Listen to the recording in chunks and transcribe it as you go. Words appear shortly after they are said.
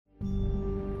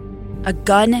a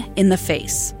gun in the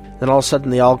face. Then all of a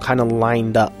sudden they all kind of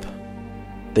lined up.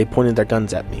 They pointed their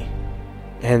guns at me.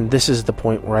 And this is the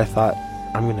point where I thought,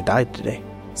 I'm going to die today.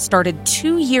 Started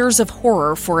 2 years of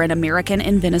horror for an American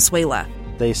in Venezuela.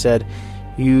 They said,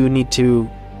 you need to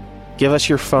give us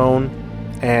your phone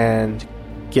and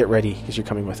get ready because you're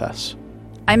coming with us.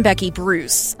 I'm Becky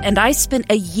Bruce, and I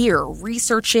spent a year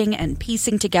researching and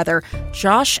piecing together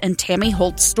Josh and Tammy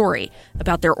Holt's story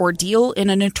about their ordeal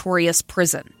in a notorious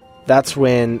prison. That's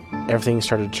when everything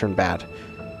started to turn bad.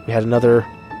 We had another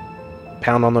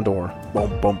pound on the door.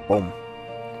 Boom, boom, boom.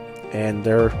 And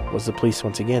there was the police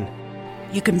once again.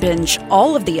 You can binge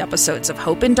all of the episodes of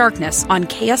Hope in Darkness on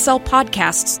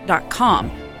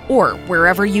kslpodcasts.com or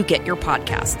wherever you get your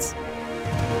podcasts.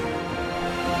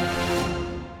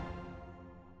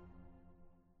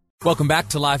 Welcome back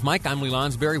to Live Mike. I'm Lee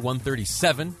Lonsberry.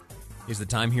 1:37 is the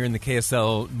time here in the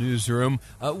KSL newsroom.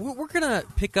 We're going to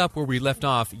pick up where we left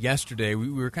off yesterday.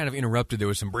 We were kind of interrupted. There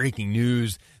was some breaking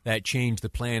news that changed the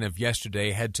plan of yesterday.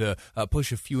 Had to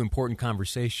push a few important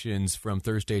conversations from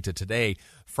Thursday to today,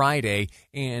 Friday.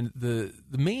 And the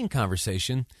main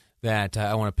conversation that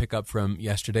I want to pick up from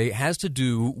yesterday has to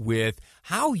do with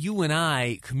how you and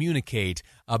I communicate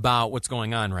about what's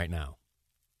going on right now.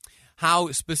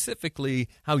 How specifically,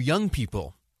 how young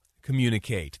people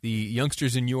communicate, the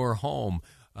youngsters in your home,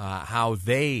 how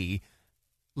they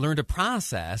learn to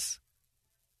process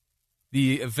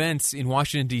the events in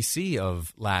Washington, D.C.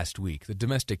 of last week, the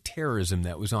domestic terrorism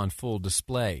that was on full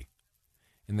display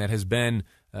and that has been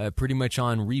pretty much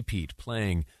on repeat,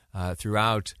 playing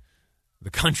throughout the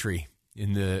country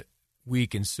in the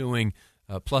week ensuing,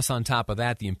 plus on top of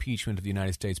that, the impeachment of the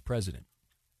United States president.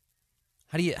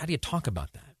 How do you talk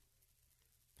about that?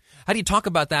 How do you talk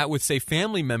about that with, say,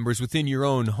 family members within your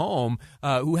own home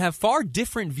who have far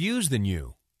different views than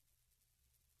you?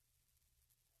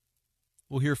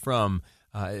 We'll hear from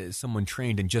someone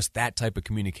trained in just that type of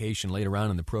communication later on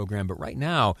in the program. But right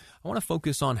now, I want to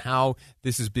focus on how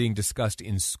this is being discussed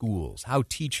in schools, how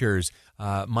teachers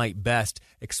might best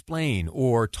explain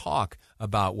or talk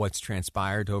about what's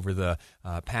transpired over the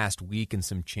past week and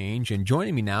some change. And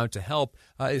joining me now to help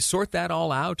sort that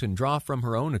all out and draw from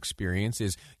her own experience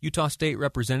is Utah State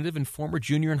Representative and former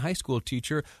junior and high school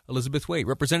teacher Elizabeth Waite.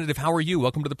 Representative, how are you?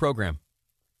 Welcome to the program.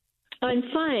 I'm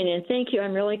fine, and thank you.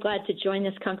 I'm really glad to join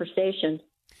this conversation.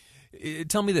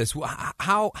 Tell me this.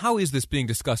 How is this being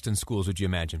discussed in schools, would you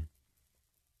imagine?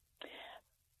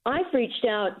 I've reached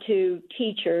out to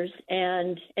teachers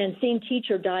and seen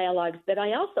teacher dialogues, but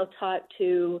I also talked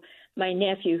to my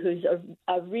nephew, who's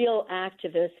a real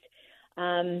activist,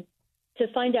 to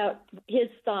find out his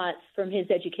thoughts from his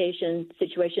education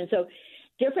situation. So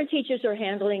different teachers are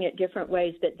handling it different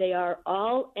ways, but they are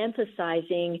all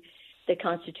emphasizing the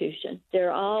Constitution.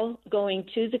 They're all going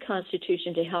to the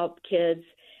Constitution to help kids.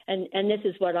 And this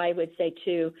is what I would say,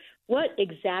 too. What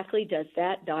exactly does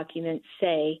that document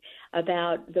say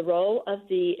about the role of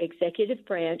the executive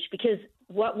branch? Because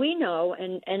what we know,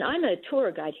 and I'm a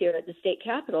tour guide here at the state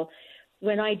capitol,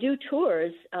 when I do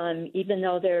tours, even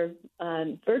though they're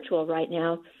virtual right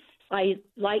now, I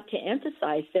like to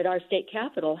emphasize that our state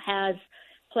capitol has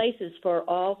places for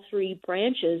all three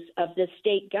branches of the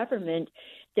state government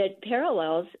that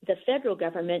parallels the federal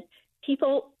government.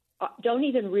 People don't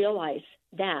even realize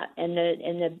that and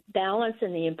the balance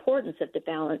and the importance of the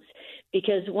balance,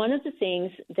 because one of the things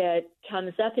that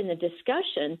comes up in the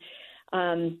discussion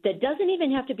that doesn't even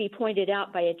have to be pointed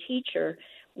out by a teacher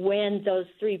when those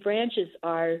three branches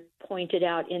are pointed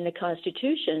out in the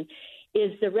Constitution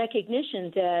is the recognition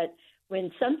that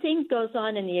when something goes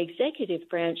on in the executive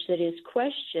branch that is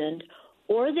questioned,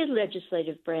 or the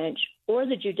legislative branch or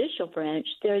the judicial branch,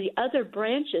 the other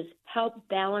branches help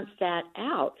balance that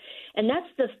out. And that's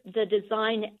the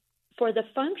design for the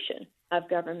function of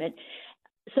government.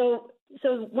 So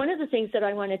one of the things that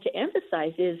I wanted to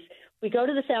emphasize is we go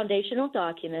to the foundational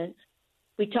documents,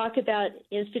 we talk about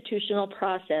institutional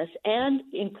process and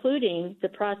including the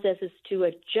processes to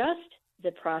adjust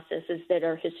the processes that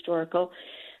are historical,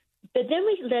 but then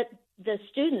we let the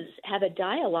students have a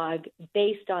dialogue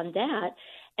based on that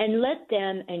and let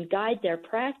them and guide their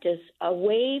practice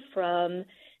away from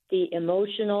the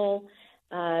emotional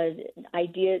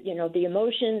ideas, the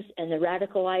emotions and the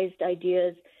radicalized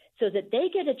ideas, so that they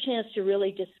get a chance to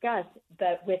really discuss,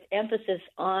 but with emphasis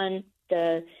on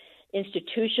the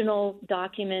institutional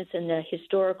documents and the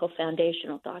historical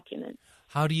foundational documents.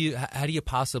 How do you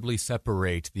possibly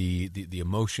separate the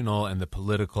emotional and the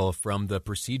political from the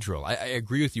procedural? I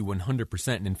agree with you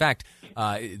 100%. And in fact,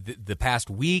 the past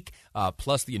week,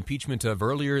 plus the impeachment of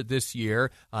earlier this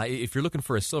year, if you're looking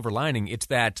for a silver lining, it's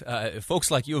that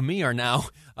folks like you and me are now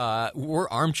we're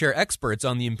armchair experts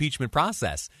on the impeachment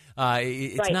process.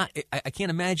 It's right. not. I can't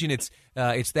imagine it's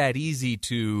that easy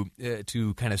to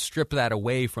kind of strip that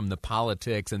away from the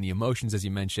politics and the emotions, as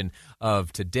you mentioned,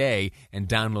 of today and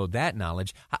download that knowledge.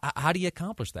 How do you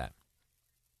accomplish that?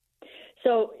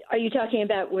 So are you talking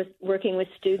about working with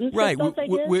students? Right,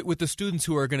 with the students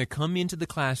who are going to come into the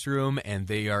classroom and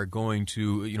they are going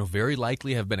to, very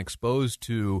likely have been exposed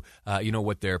to,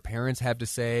 what their parents have to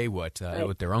say, what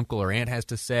their uncle or aunt has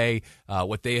to say,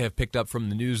 what they have picked up from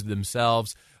the news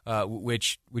themselves,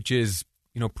 which is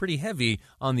pretty heavy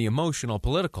on the emotional,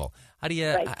 political. How do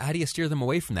you steer them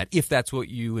away from that if that's what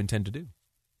you intend to do?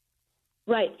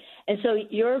 Right. And so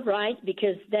you're right,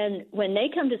 because then when they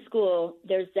come to school,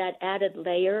 there's that added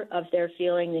layer of their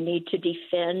feeling the need to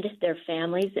defend their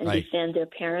families and defend their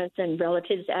parents and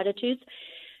relatives' attitudes.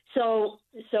 So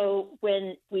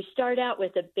when we start out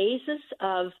with the basis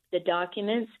of the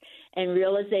documents and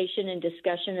realization and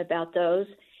discussion about those,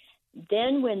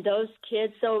 then when those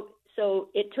kids, so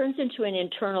it turns into an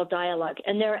internal dialogue.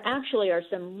 And there actually are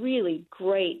some really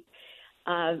great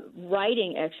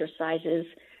writing exercises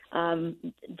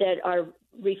that are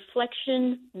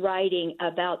reflection writing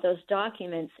about those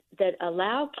documents that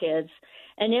allow kids,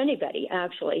 and anybody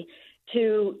actually,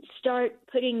 to start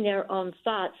putting their own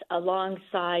thoughts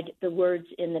alongside the words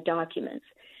in the documents.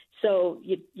 So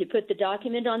you put the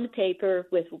document on the paper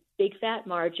with big fat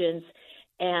margins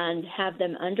and have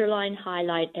them underline,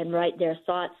 highlight, and write their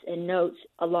thoughts and notes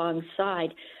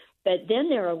alongside. But then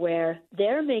they're aware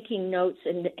they're making notes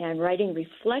and writing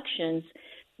reflections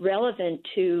relevant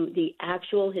to the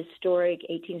actual historic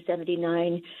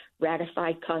 1879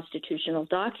 ratified constitutional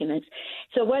documents.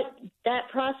 So what that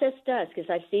process does, because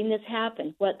I've seen this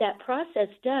happen, what that process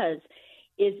does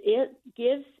is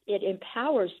it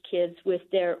empowers kids with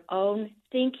their own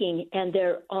thinking and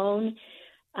their own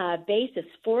basis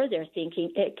for their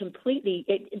thinking.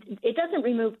 It doesn't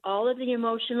remove all of the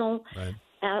emotional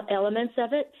elements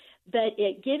of it, but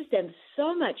it gives them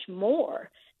so much more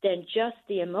than just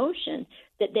the emotion,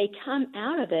 that they come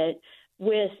out of it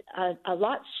with a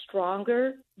lot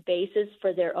stronger basis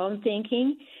for their own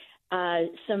thinking,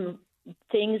 some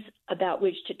things about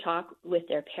which to talk with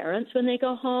their parents when they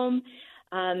go home,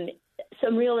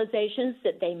 some realizations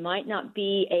that they might not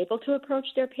be able to approach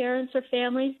their parents or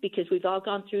families, because we've all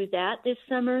gone through that this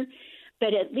summer.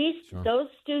 But at least those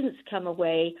students come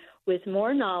away with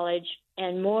more knowledge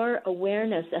and more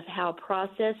awareness of how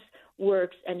process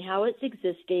works and how it's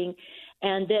existing,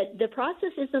 and that the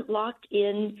process isn't locked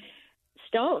in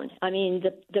stone. I mean,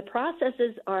 the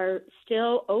processes are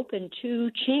still open to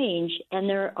change, and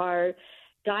there are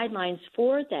guidelines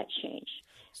for that change.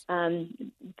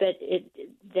 But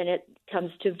then it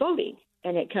comes to voting,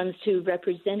 and it comes to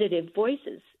representative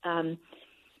voices.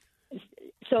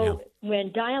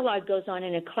 When dialogue goes on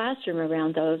in a classroom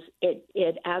around those,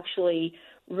 it actually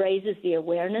raises the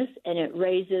awareness, and it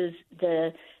raises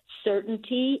the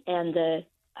certainty, and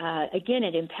again,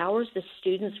 it empowers the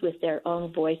students with their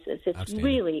own voices. It's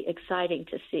really exciting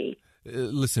to see.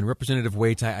 Listen, Representative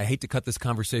Waite, I hate to cut this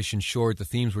conversation short. The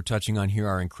themes we're touching on here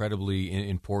are incredibly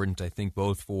important, I think,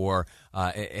 both for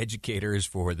educators,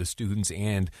 for the students,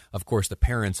 and, of course, the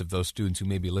parents of those students who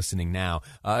may be listening now.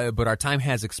 But our time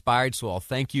has expired, so I'll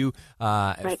thank you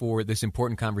for this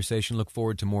important conversation. Look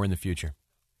forward to more in the future.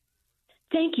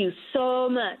 Thank you so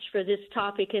much for this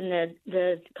topic and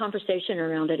the conversation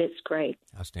around it. It's great.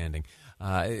 Outstanding.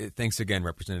 Thanks again,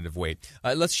 Representative Waite.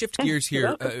 Let's shift gears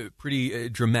here pretty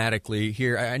dramatically.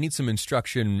 Here, I need some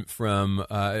instruction from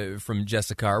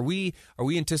Jessica. Are we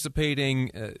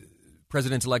anticipating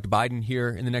President-elect Biden here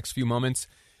in the next few moments?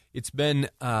 It's been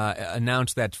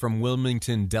announced that from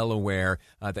Wilmington, Delaware,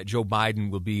 that Joe Biden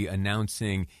will be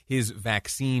announcing his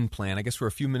vaccine plan. I guess we're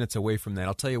a few minutes away from that.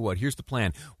 I'll tell you what, here's the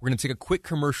plan. We're going to take a quick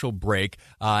commercial break,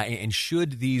 and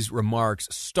should these remarks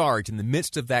start in the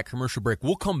midst of that commercial break,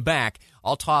 we'll come back.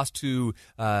 I'll toss to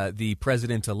the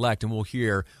president-elect, and we'll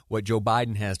hear what Joe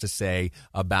Biden has to say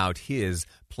about his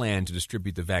plan to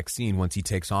distribute the vaccine once he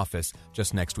takes office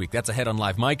just next week. That's ahead on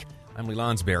Live Mike. I'm Lee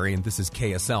Lonsberry, and this is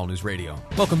KSL News Radio.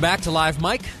 Welcome back to Live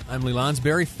Mike. I'm Lee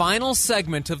Lonsberry. Final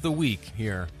segment of the week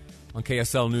here on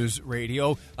KSL News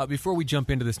Radio. Before we jump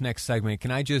into this next segment,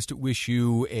 can I just wish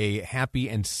you a happy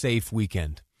and safe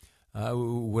weekend?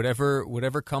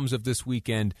 Whatever comes of this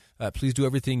weekend, please do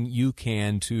everything you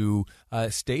can to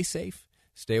stay safe,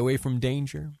 stay away from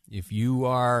danger, if you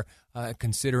are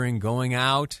considering going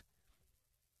out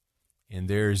and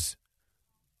there's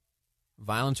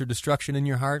violence or destruction in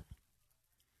your heart,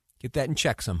 get that in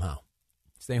check somehow.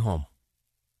 Stay home.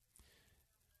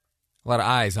 A lot of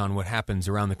eyes on what happens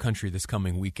around the country this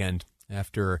coming weekend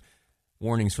after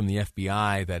warnings from the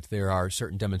FBI that there are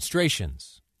certain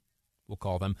demonstrations, we'll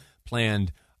call them,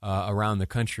 planned around the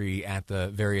country at the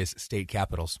various state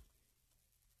capitals.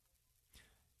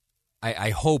 I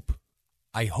hope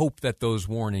that those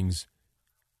warnings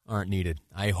aren't needed.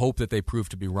 I hope that they prove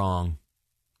to be wrong.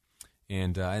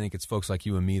 And I think it's folks like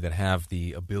you and me that have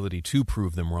the ability to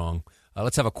prove them wrong.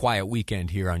 Let's have a quiet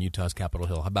weekend here on Utah's Capitol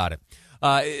Hill. How about it?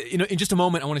 In just a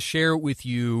moment, I want to share with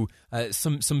you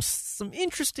some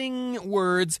interesting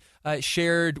words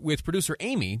shared with producer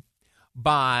Amy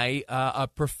by a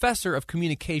professor of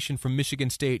communication from Michigan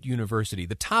State University.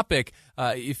 The topic,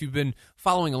 if you've been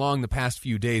following along the past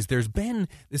few days, there's been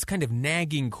this kind of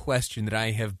nagging question that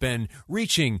I have been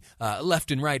reaching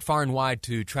left and right, far and wide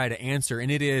to try to answer,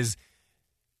 and it is,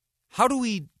 how do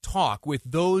we talk with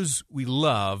those we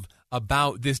love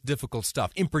about this difficult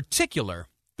stuff? In particular,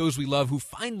 those we love who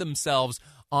find themselves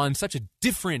on such a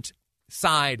different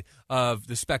side of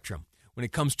the spectrum when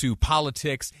it comes to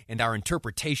politics and our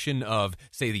interpretation of,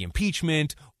 say, the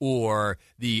impeachment or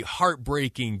the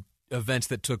heartbreaking events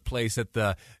that took place at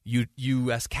the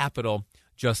U.S. Capitol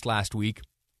just last week.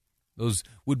 Those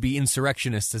would-be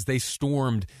insurrectionists as they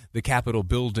stormed the Capitol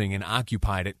building and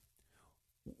occupied it.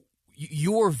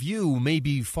 Your view may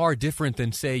be far different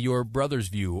than, say, your brother's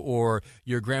view or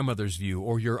your grandmother's view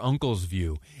or your uncle's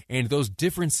view. And those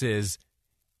differences,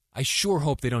 I sure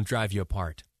hope they don't drive you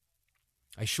apart.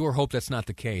 I sure hope that's not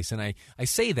the case. And I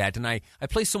say that, and I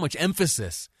place so much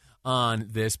emphasis on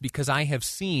this because I have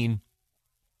seen,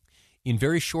 in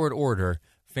very short order,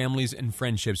 families and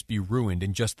friendships be ruined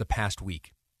in just the past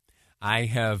week. I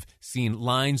have seen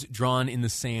lines drawn in the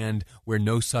sand where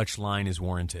no such line is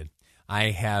warranted.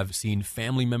 I have seen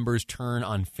family members turn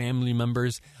on family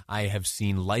members. I have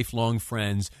seen lifelong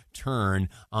friends turn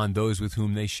on those with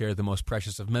whom they share the most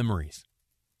precious of memories.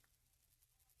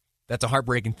 That's a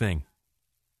heartbreaking thing.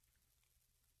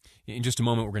 In just a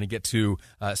moment, we're going to get to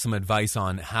some advice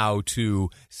on how to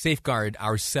safeguard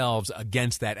ourselves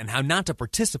against that and how not to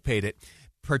participate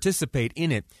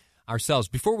in it ourselves.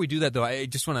 Before we do that, though, I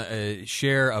just want to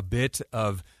share a bit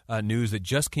of news that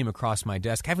just came across my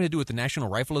desk having to do with the National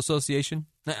Rifle Association.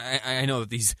 I know that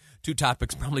these two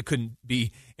topics probably couldn't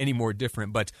be any more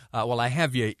different, but while I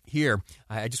have you here,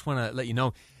 I just want to let you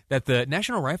know that the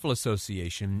National Rifle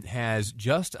Association has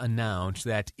just announced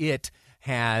that it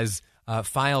has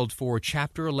filed for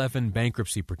Chapter 11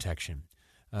 bankruptcy protection,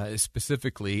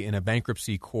 specifically in a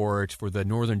bankruptcy court for the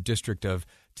Northern District of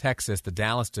Texas, the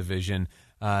Dallas Division.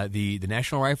 The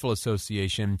National Rifle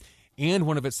Association and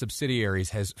one of its subsidiaries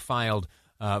has filed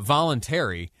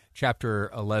voluntary Chapter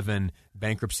 11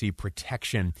 bankruptcy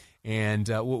protection. And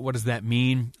what does that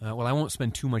mean? Well, I won't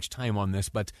spend too much time on this,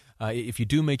 but if you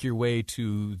do make your way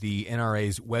to the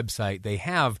NRA's website, they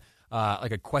have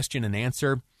like a question and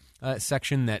answer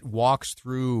section that walks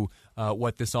through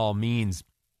what this all means.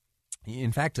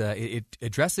 In fact, it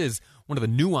addresses one of the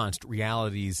nuanced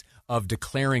realities of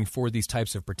declaring for these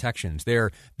types of protections,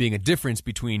 there being a difference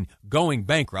between going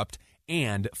bankrupt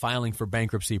and filing for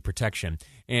bankruptcy protection.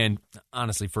 And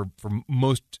honestly, for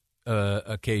most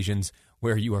occasions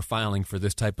where you are filing for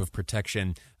this type of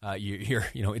protection,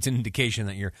 it's an indication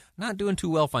that you're not doing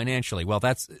too well financially. Well,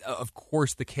 that's, of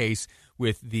course, the case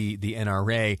with the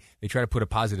NRA. They try to put a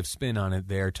positive spin on it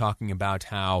there, talking about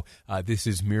how this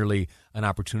is merely an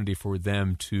opportunity for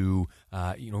them to,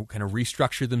 kind of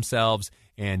restructure themselves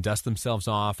and dust themselves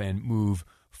off and move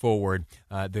forward.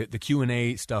 The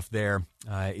Q&A stuff there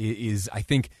is, I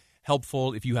think,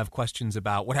 helpful if you have questions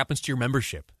about what happens to your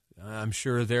membership. I'm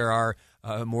sure there are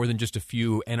more than just a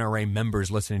few NRA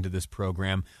members listening to this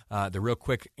program. The real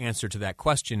quick answer to that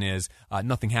question is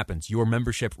nothing happens. Your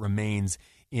membership remains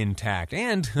intact.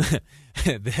 And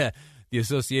the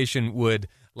association would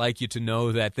like you to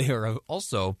know that they are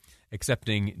also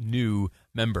accepting new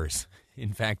members.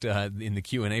 In fact, in the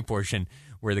Q&A portion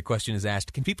where the question is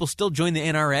asked, can people still join the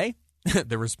NRA?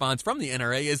 The response from the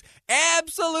NRA is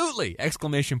absolutely!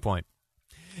 Exclamation point.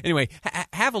 Anyway,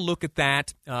 have a look at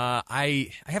that.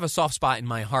 I have a soft spot in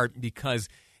my heart because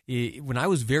when I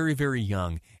was very, very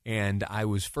young and I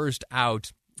was first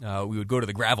out, we would go to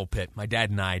the gravel pit, my dad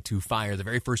and I, to fire the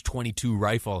very first .22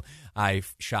 rifle I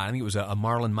shot. I think it was a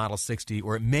Marlin Model 60,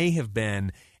 or it may have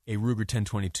been a Ruger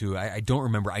 1022. I don't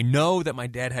remember. I know that my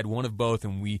dad had one of both,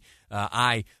 and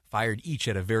I fired each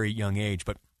at a very young age.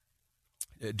 But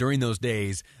during those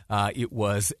days, it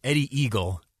was Eddie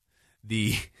Eagle,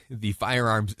 the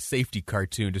firearms safety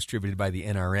cartoon distributed by the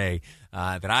NRA,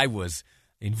 that I was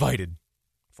invited,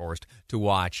 forced, to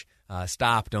watch.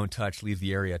 Stop, don't touch, leave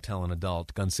the area, tell an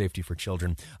adult, gun safety for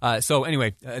children. So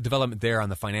anyway, a development there on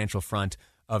the financial front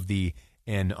of the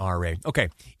NRA. Okay,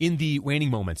 in the waning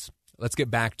moments, let's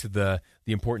get back to the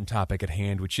important topic at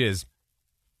hand, which is,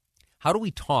 how do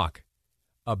we talk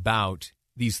about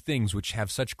these things which have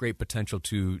such great potential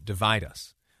to divide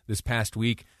us? This past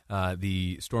week,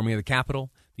 the storming of the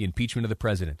Capitol, the impeachment of the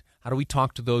president. How do we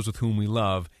talk to those with whom we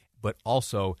love but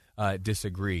also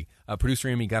disagree? Producer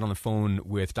Amy got on the phone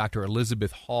with Dr.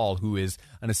 Elizabeth Hall, who is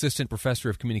an assistant professor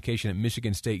of communication at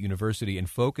Michigan State University and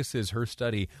focuses her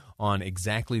study on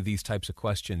exactly these types of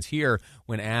questions. Here,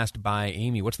 when asked by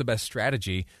Amy, what's the best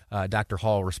strategy, Dr.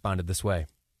 Hall responded this way.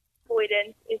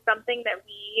 Avoidance is something that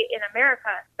we in America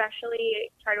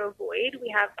especially try to avoid.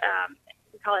 We have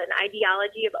we call it an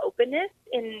ideology of openness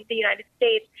in the United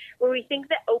States, where we think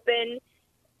that open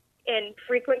and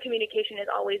frequent communication is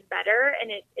always better,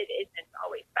 and it isn't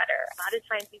always better. A lot of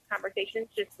times these conversations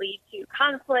just lead to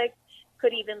conflict,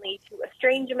 could even lead to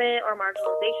estrangement or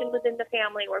marginalization within the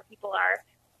family, where people are,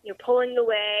 pulling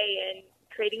away and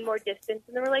creating more distance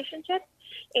in the relationship.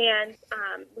 And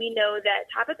we know that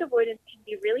topic avoidance can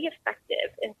be really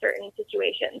effective in certain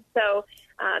situations. So,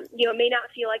 it may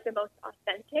not feel like the most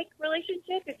authentic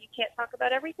relationship if you can't talk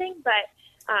about everything, but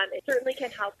it certainly can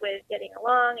help with getting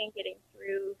along and getting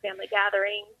through family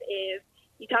gatherings if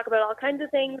you talk about all kinds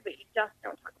of things, but you just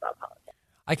don't talk about politics.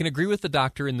 I can agree with the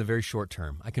doctor in the very short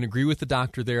term. I can agree with the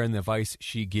doctor there and the advice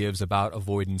she gives about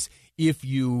avoidance if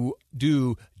you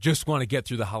do just want to get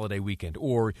through the holiday weekend,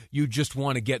 or you just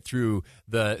want to get through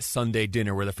the Sunday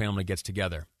dinner where the family gets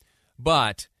together.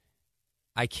 But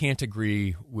I can't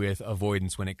agree with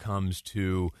avoidance when it comes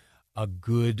to a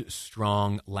good,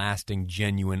 strong, lasting,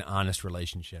 genuine, honest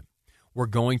relationship. We're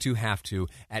going to have to,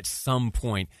 at some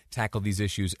point, tackle these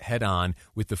issues head on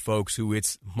with the folks who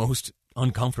it's most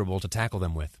uncomfortable to tackle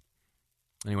them with.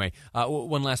 Anyway,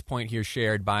 one last point here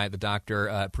shared by the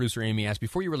doctor. Producer Amy asked,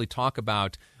 before you really talk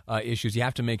about issues, you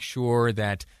have to make sure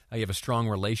that you have a strong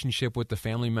relationship with the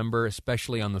family member,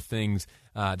 especially on the things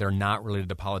that are not related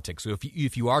to politics. So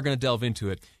if you are going to delve into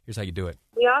it, here's how you do it.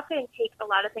 We often take a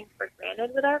lot of things for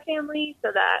granted with our family,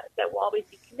 so that we'll always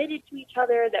be committed to each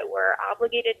other, that we're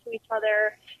obligated to each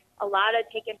other. A lot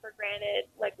of taken for granted,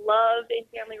 like love in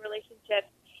family relationships.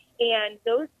 And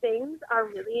those things are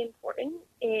really important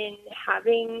in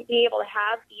being able to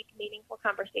have deep, meaningful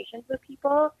conversations with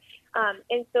people.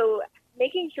 And so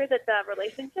making sure that the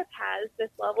relationship has this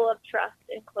level of trust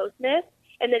and closeness,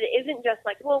 and that it isn't just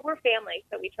like, well, we're family,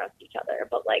 so we trust each other.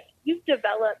 But like, you've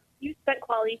spent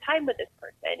quality time with this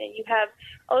person, and you have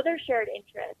other shared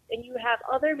interests, and you have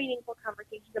other meaningful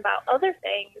conversations about other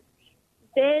things,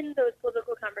 then those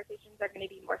political conversations are going to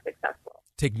be more successful.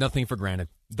 Take nothing for granted.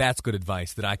 That's good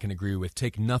advice that I can agree with.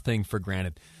 Take nothing for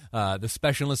granted. The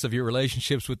specialness of your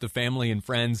relationships with the family and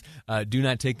friends, do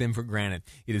not take them for granted.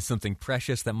 It is something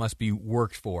precious that must be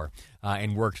worked for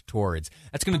and worked towards.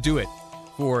 That's going to do it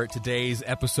for today's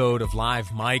episode of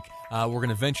Live Mike. We're going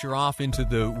to venture off into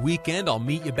the weekend. I'll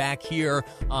meet you back here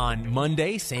on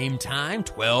Monday, same time,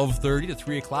 12:30 to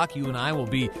 3 o'clock. You and I will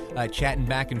be chatting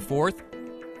back and forth.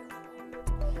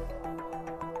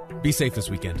 Be safe this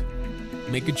weekend.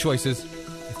 Make good choices.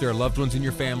 If there are loved ones in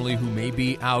your family who may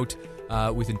be out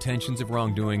with intentions of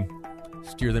wrongdoing,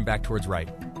 steer them back towards right.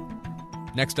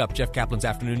 Next up, Jeff Kaplan's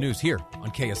Afternoon News here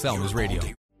on KSL News Radio.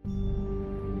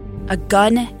 A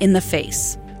gun in the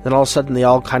face. Then all of a sudden they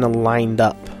all kind of lined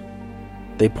up.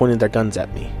 They pointed their guns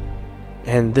at me.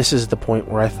 And this is the point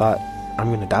where I thought, I'm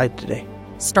going to die today.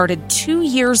 Started 2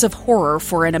 years of horror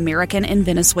for an American in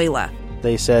Venezuela.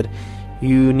 They said,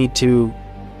 you need to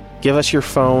give us your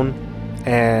phone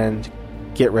and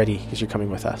get ready because you're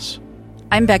coming with us.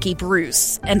 I'm Becky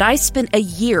Bruce, and I spent a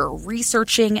year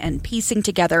researching and piecing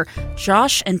together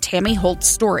Josh and Tammy Holt's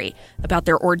story about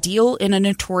their ordeal in a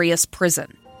notorious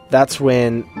prison. That's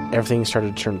when everything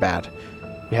started to turn bad.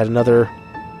 We had another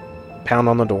pound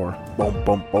on the door. Boom,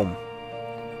 boom, boom.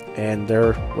 And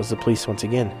there was the police once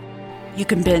again. You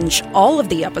can binge all of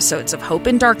the episodes of Hope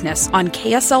and Darkness on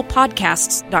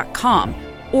KSLpodcasts.com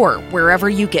or wherever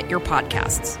you get your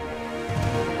podcasts.